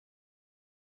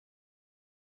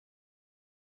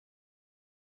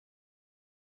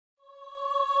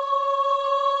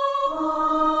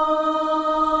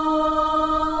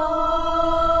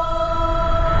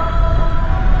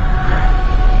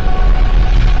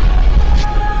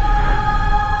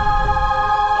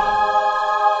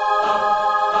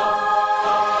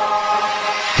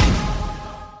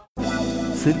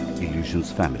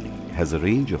Walls family has a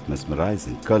range of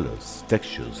mesmerizing colors,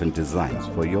 textures and designs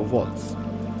for your walls.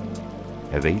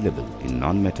 Available in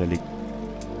non-metallic,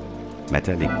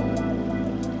 metallic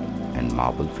and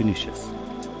marble finishes.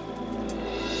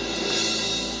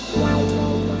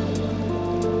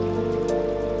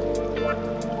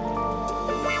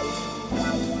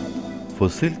 For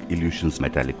Silk Illusions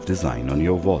metallic design on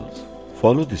your walls,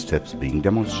 follow the steps being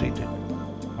demonstrated.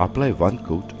 Apply 1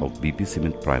 coat of BP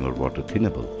cement primer water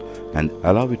thinnable and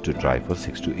allow it to dry for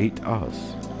 6 to 8 hours.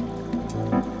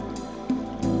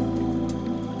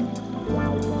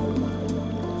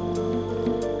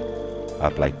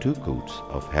 Apply 2 coats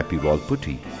of Happy Wall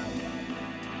putty,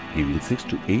 giving 6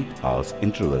 to 8 hours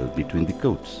interval between the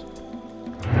coats.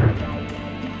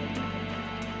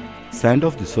 Sand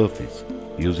off the surface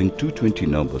using 220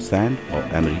 number sand or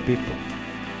emery paper.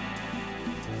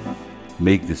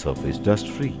 Make the surface dust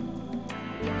free.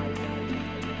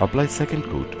 Apply second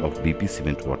coat of BP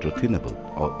cement water thinnable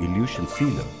or illusion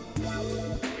sealer.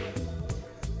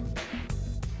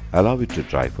 Allow it to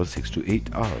dry for 6 to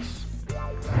 8 hours.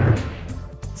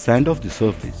 Sand off the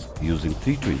surface using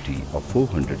 320 or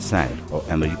 400 sand or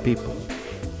emery paper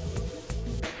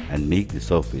and make the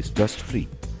surface dust free.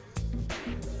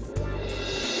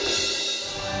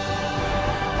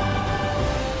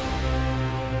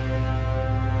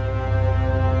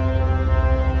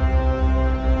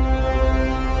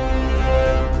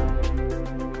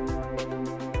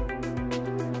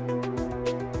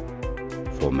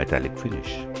 For metallic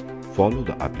finish, follow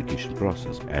the application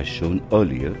process as shown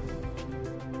earlier.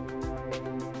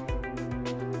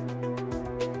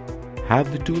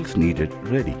 Have the tools needed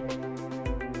ready.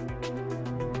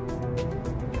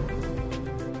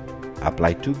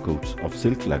 Apply 2 coats of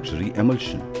Silk Luxury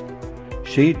emulsion.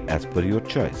 Shade as per your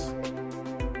choice.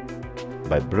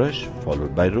 By brush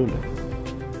followed by roller.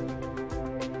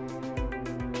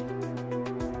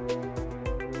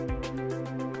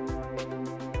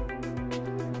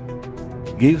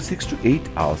 Give 6 to 8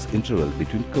 hours interval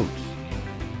between coats.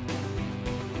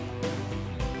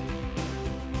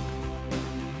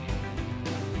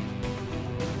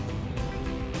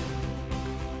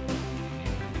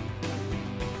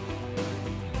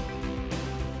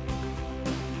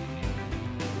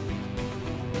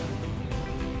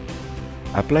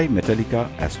 Apply Metallica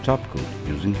as top coat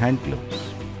using hand gloves.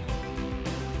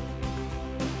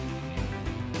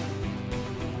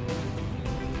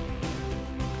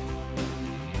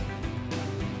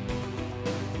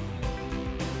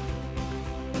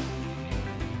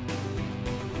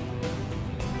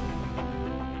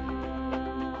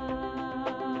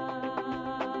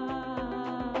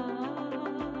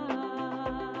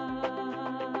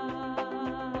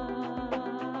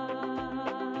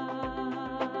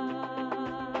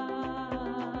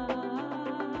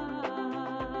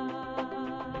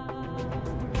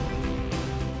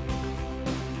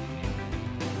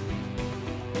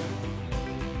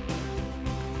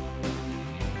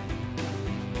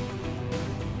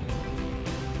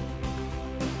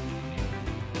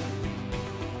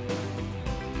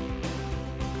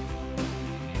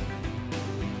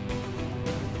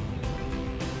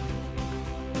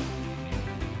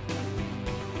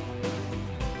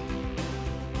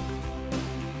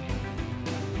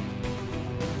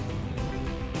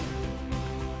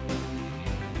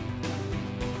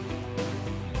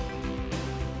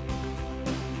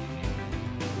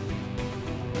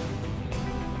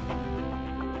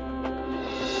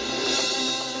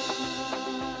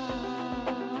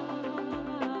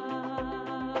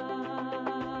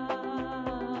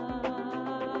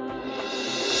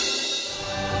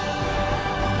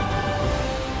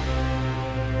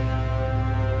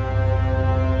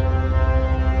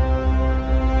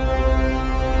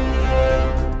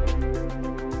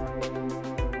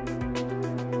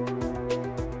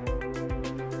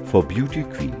 For Beauty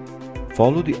Queen,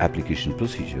 follow the application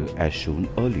procedure as shown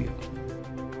earlier.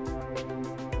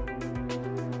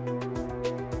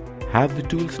 Have the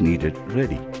tools needed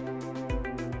ready.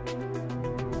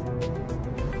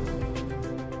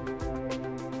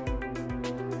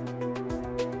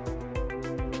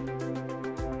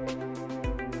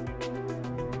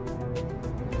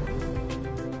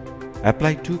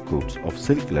 Apply 2 coats of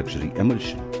Silk Luxury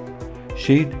emulsion.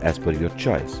 Shade as per your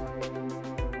choice.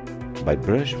 By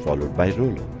brush followed by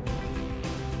roller.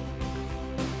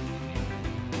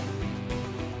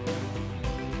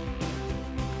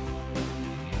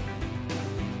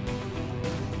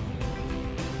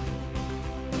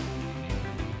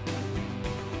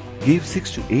 Give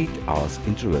 6 to 8 hours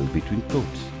interval between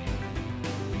coats.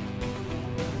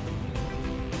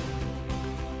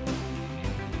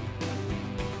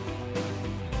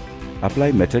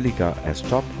 Apply Metallica as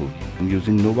top coat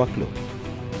using Nova cloth.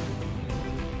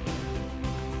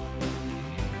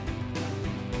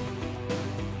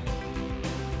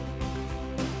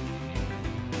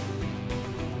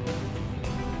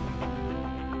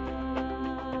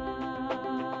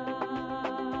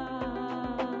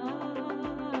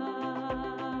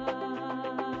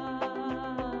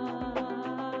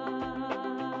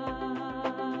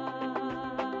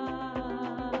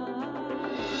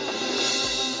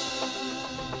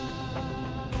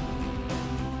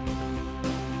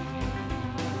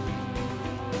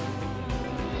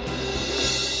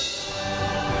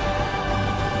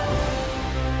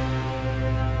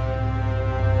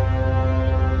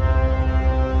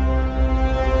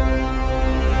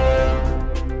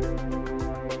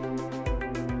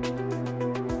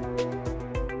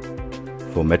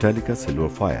 For Metallica Silver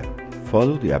Fire,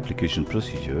 follow the application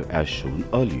procedure as shown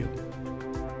earlier.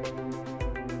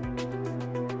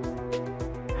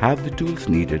 Have the tools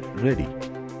needed ready.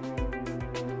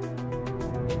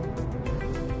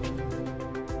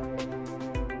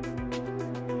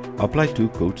 Apply 2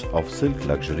 coats of Silk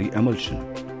Luxury emulsion.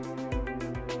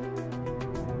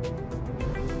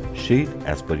 Shade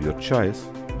as per your choice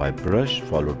by brush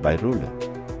followed by roller.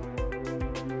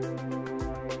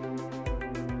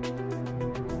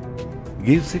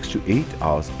 Give 6 to 8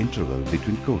 hours interval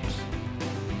between coats.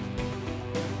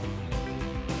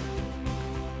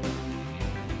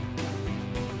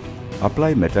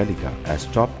 Apply Metallica as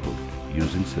top coat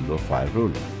using Silver Fire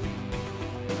roller.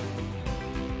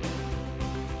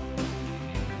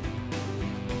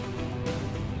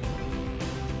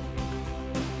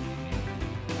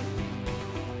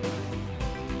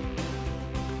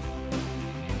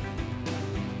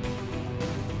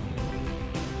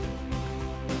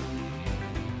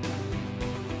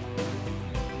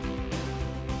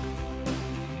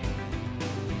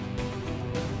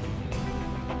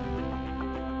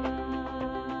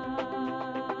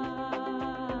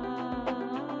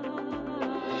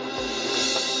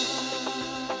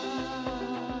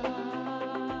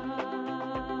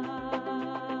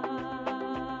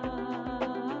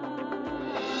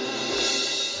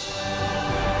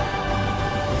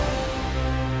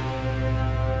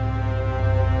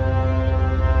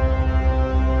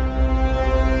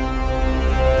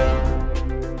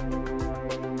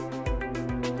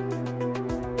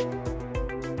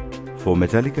 For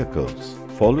Metallica curves,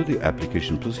 follow the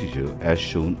application procedure as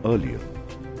shown earlier.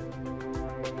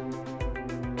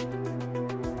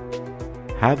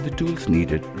 Have the tools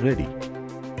needed ready.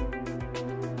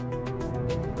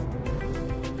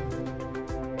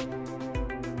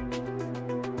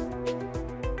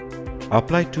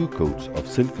 Apply 2 coats of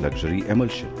Silk Luxury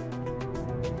emulsion.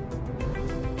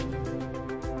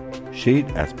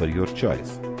 Shade as per your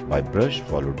choice by brush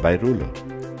followed by roller.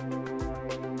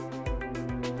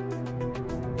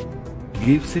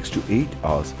 Give 6 to 8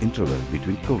 hours interval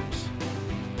between coats.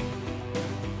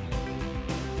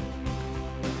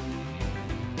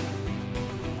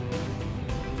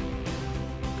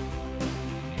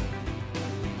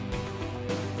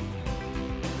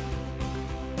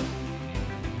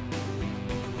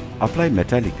 Apply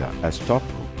Metallica as top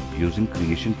coat using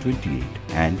Creation 28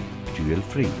 and Dual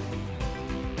Frame.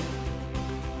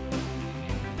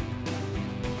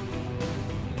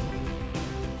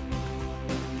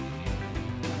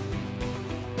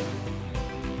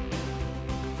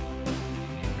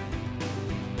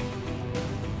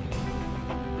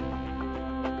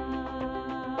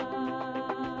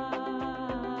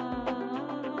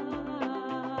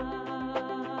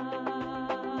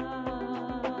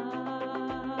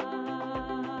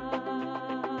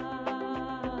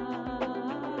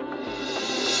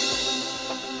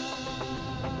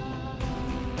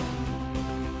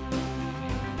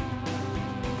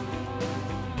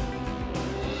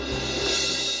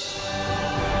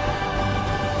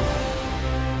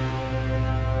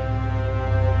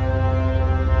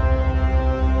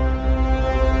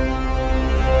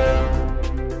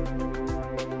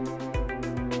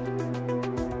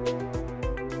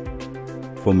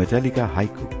 For Metallica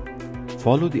Haiku,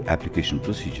 follow the application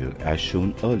procedure as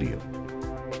shown earlier.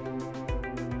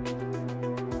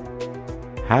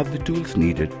 Have the tools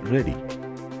needed ready.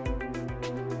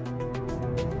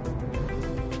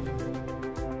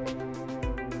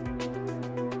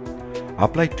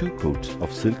 Apply 2 coats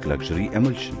of Silk Luxury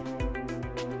emulsion.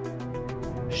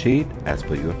 Shade as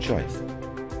per your choice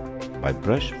by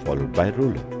brush followed by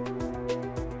roller.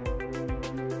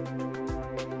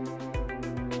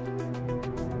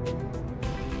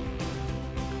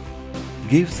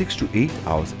 Give 6 to 8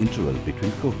 hours interval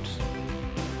between coats.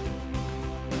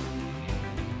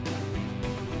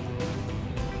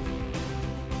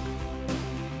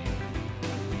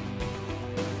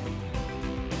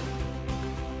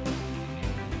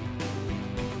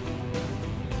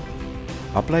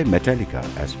 Apply Metallica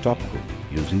as top coat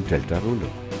using Delta roller.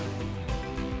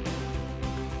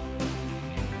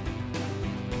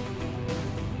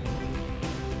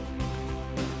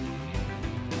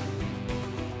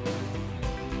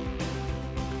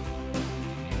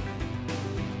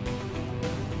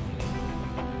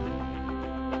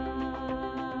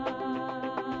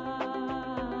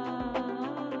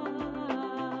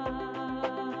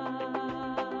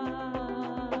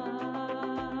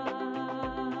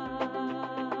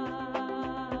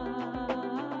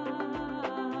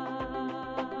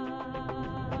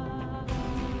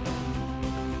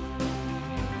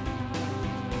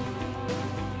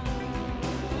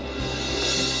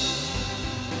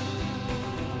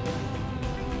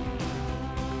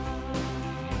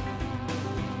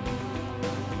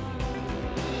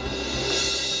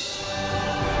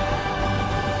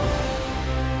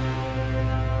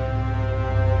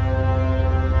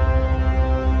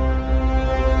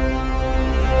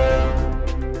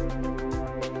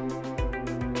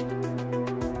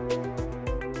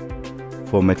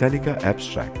 For Metallica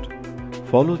Abstract,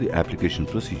 follow the application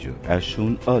procedure as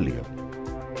shown earlier.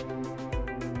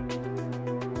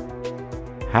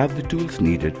 Have the tools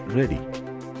needed ready.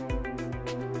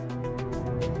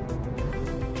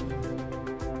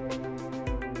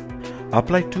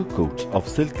 Apply 2 coats of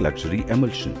Silk Luxury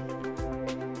emulsion.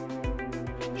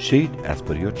 Shade as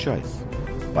per your choice,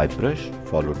 by brush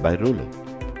followed by roller.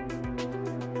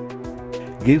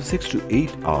 Give 6 to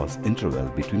 8 hours interval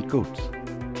between coats.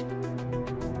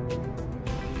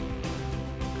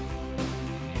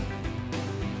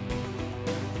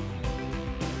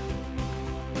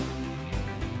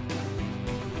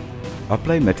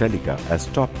 Apply Metallica as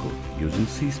top coat using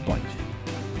C-sponge.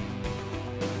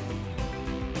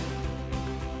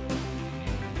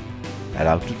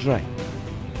 Allow to dry.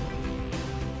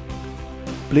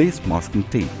 Place masking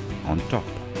tape on top.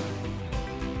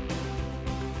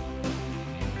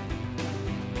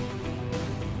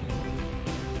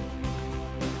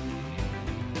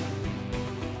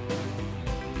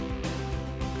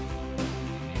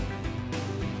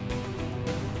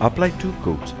 Apply 2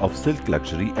 coats of Silk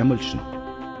Luxury emulsion.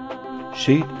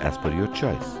 Shade as per your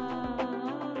choice,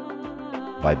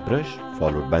 by brush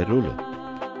followed by roller.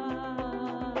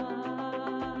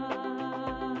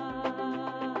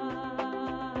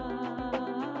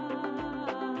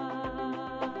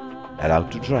 Allow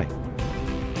to dry.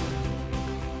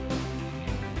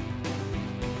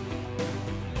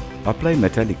 Apply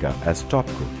Metallica as top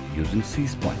coat using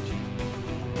C-sponge.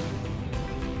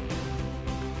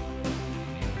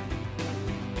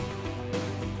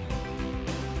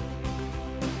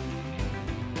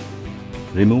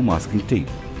 Remove masking tape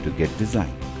to get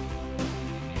design.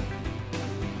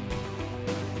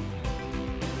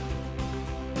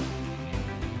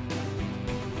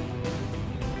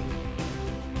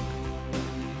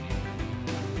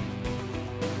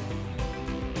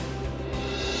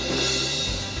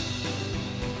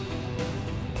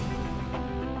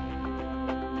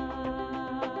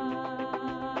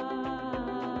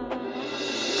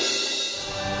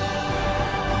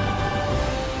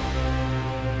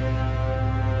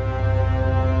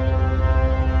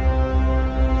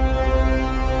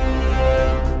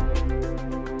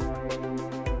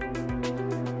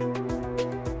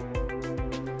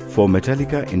 For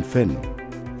Metallica Inferno,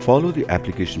 follow the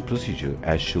application procedure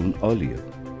as shown earlier.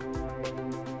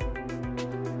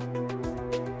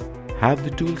 Have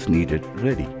the tools needed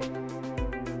ready.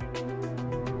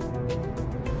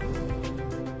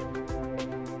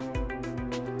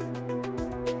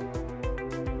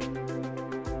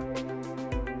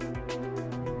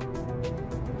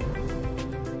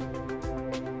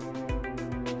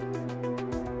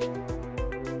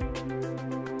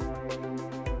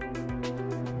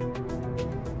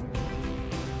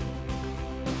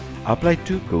 Apply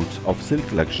 2 coats of Silk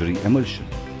Luxury emulsion.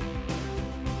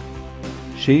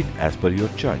 Shade as per your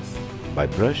choice, by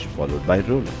brush followed by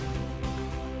roller.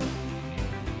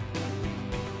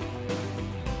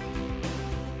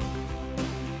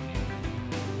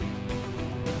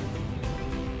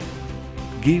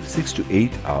 Give 6 to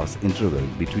 8 hours interval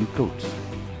between coats.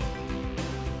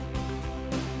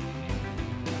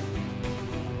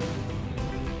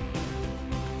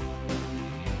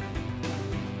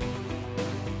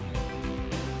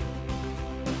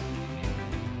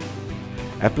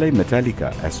 Apply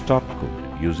Metallica as top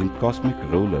coat using Cosmic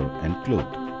Roller and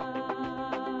Cloth.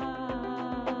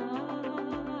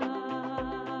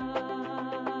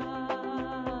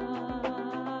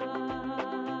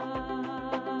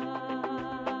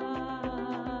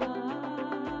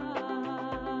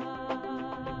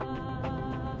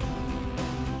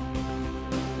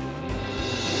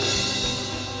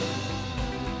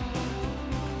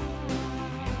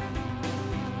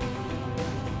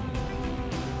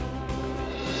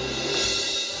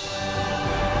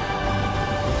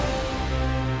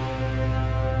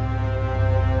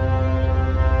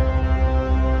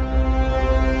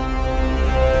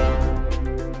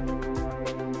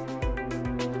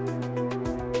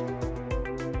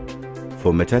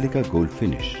 For Metallica Gold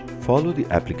Finish, follow the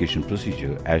application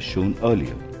procedure as shown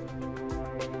earlier.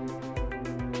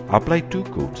 Apply 2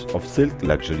 coats of Silk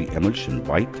Luxury Emulsion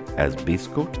White as base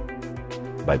coat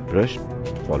by brush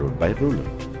followed by roller.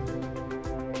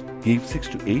 Give 6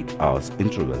 to 8 hours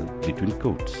interval between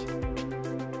coats.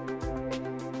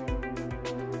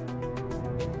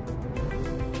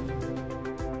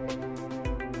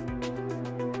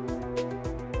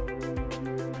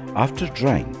 After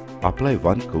drying, apply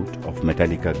 1 coat of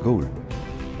Metallica Gold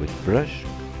with brush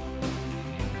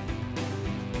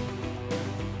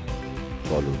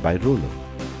followed by roller.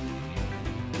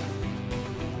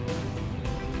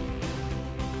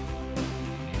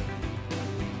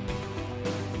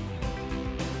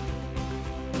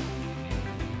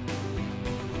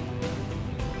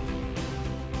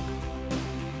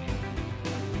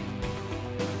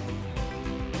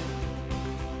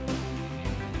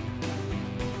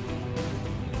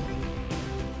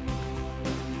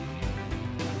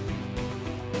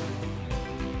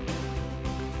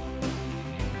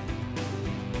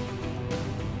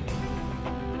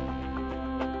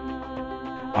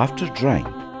 After drying,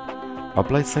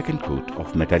 apply second coat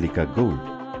of Metallica Gold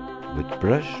with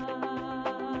brush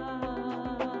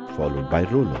followed by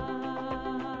roller.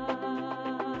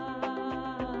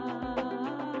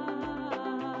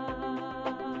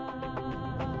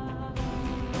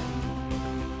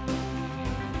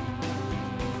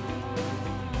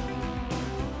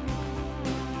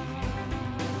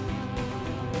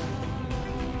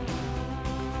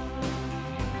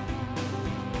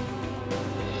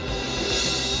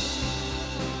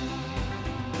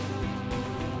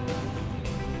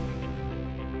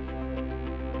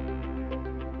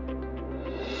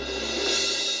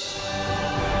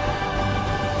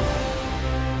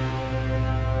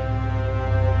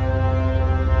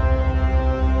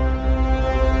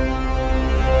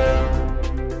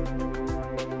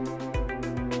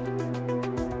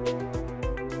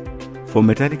 For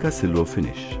Metallica Silver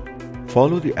Finish,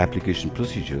 follow the application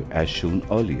procedure as shown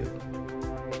earlier.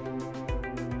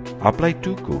 Apply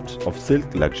 2 coats of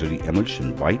Silk Luxury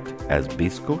Emulsion White as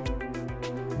base coat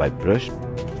by brush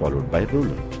followed by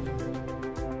roller.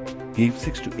 Give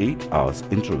 6 to 8 hours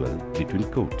interval between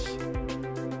coats.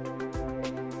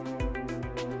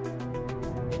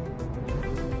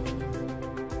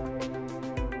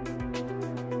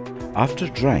 After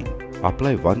drying,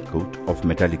 apply 1 coat of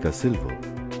Metallica Silver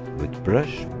with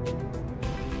brush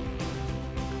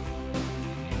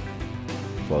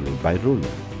followed by roller.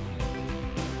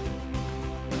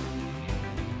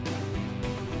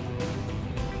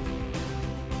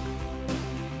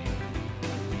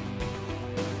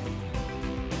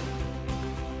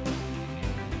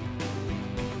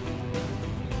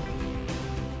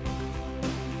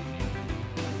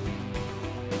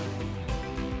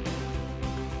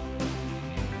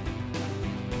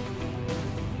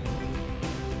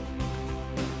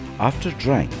 After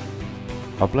drying,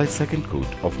 apply second coat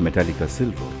of Metallica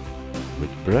Silver with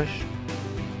brush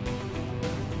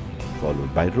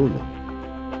followed by roller.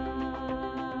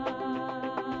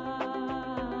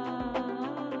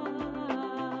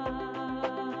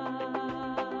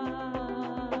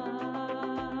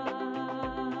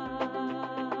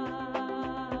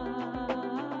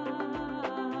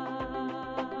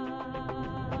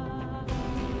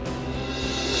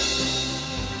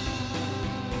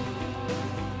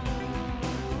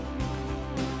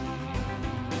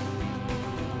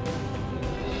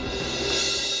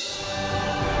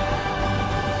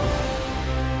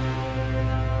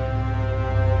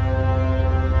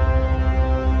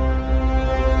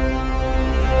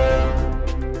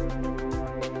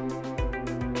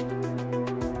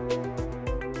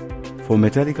 For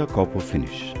Metallica Copper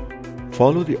Finish,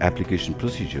 follow the application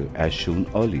procedure as shown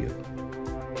earlier.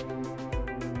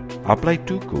 Apply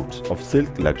 2 coats of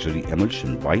Silk Luxury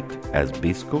Emulsion White as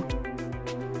base coat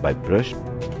by brush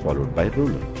followed by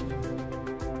roller.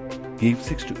 Give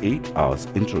 6 to 8 hours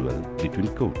interval between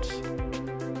coats.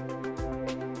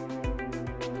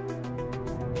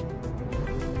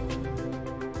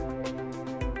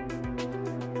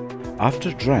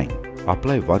 After drying,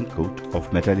 apply 1 coat of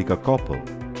Metallica Copper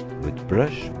with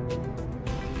brush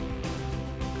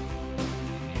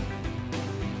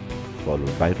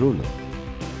followed by roller.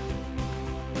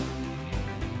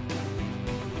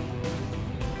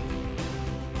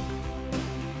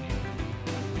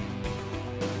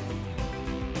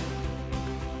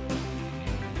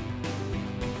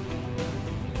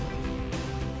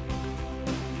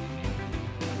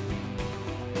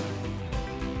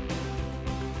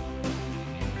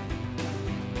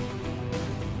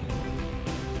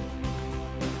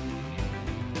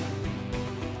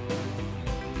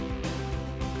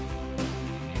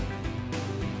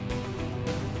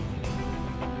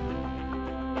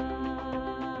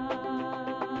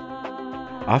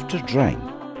 After drying,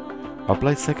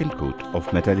 apply second coat of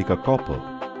Metallica copper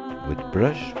with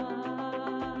brush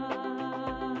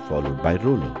followed by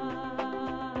roller.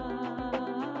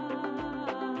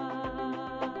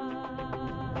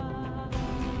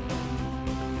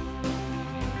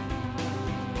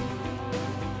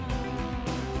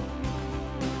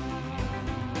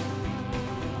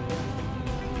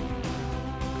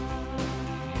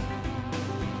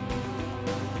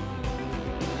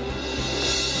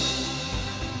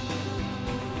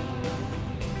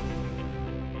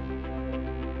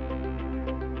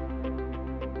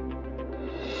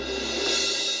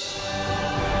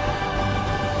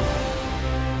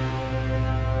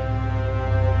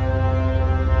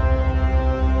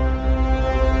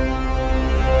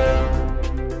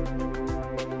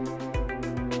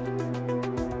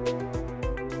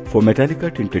 For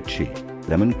Metallica tinted shade,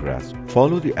 lemongrass,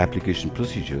 follow the application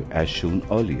procedure as shown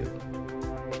earlier.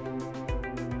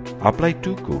 Apply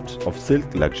 2 coats of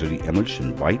Silk Luxury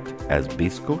Emulsion White as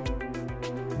base coat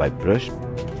by brush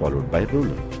followed by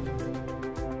roller.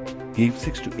 Give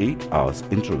 6 to 8 hours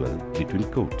interval between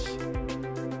coats.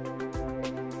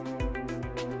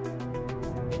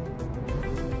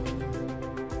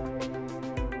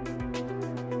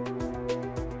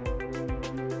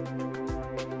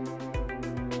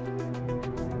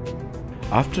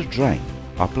 After drying,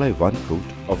 apply 1 coat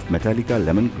of Metallica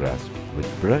lemongrass with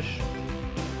brush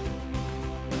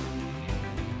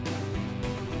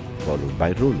followed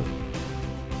by roller.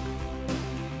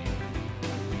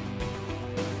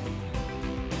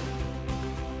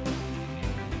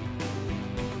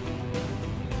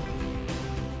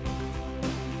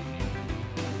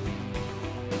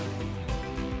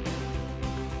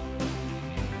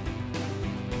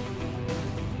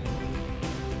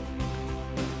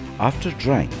 After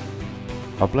drying,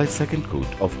 apply second coat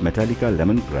of Metallica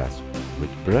lemongrass with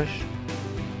brush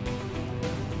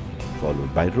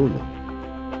followed by roller.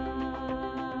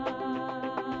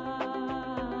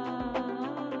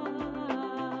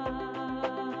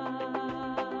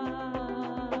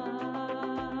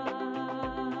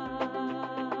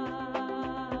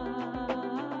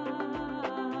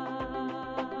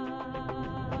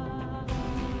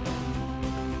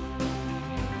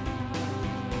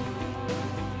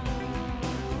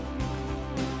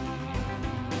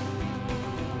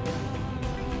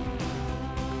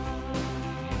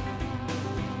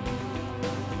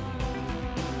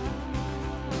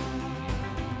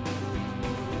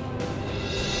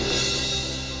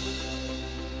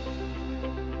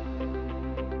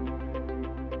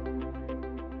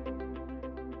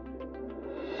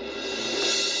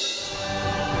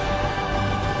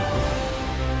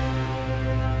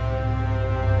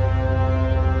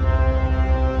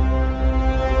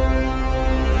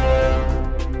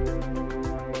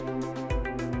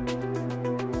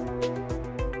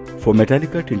 For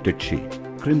Metallica tinted shade,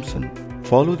 crimson,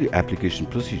 follow the application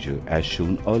procedure as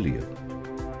shown earlier.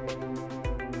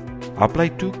 Apply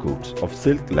 2 coats of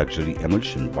Silk Luxury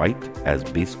Emulsion White as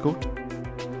base coat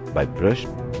by brush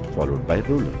followed by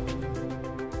roller.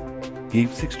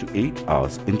 Give 6 to 8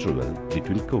 hours interval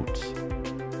between coats.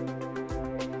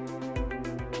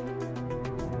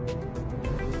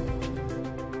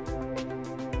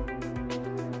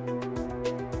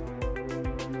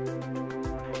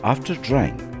 After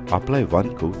drying, apply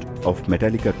 1 coat of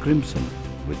Metallica crimson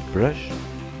with brush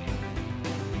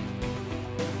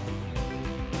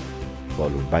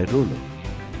followed by roller.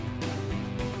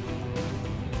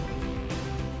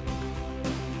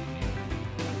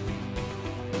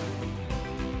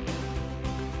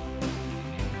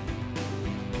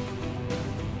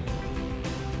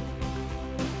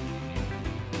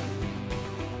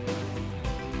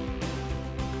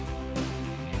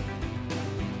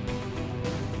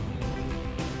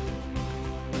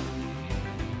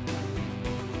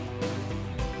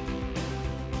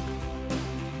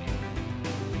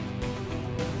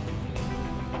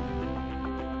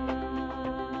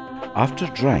 After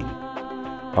drying,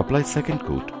 apply second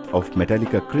coat of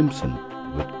Metallica crimson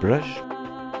with brush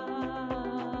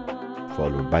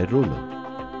followed by roller.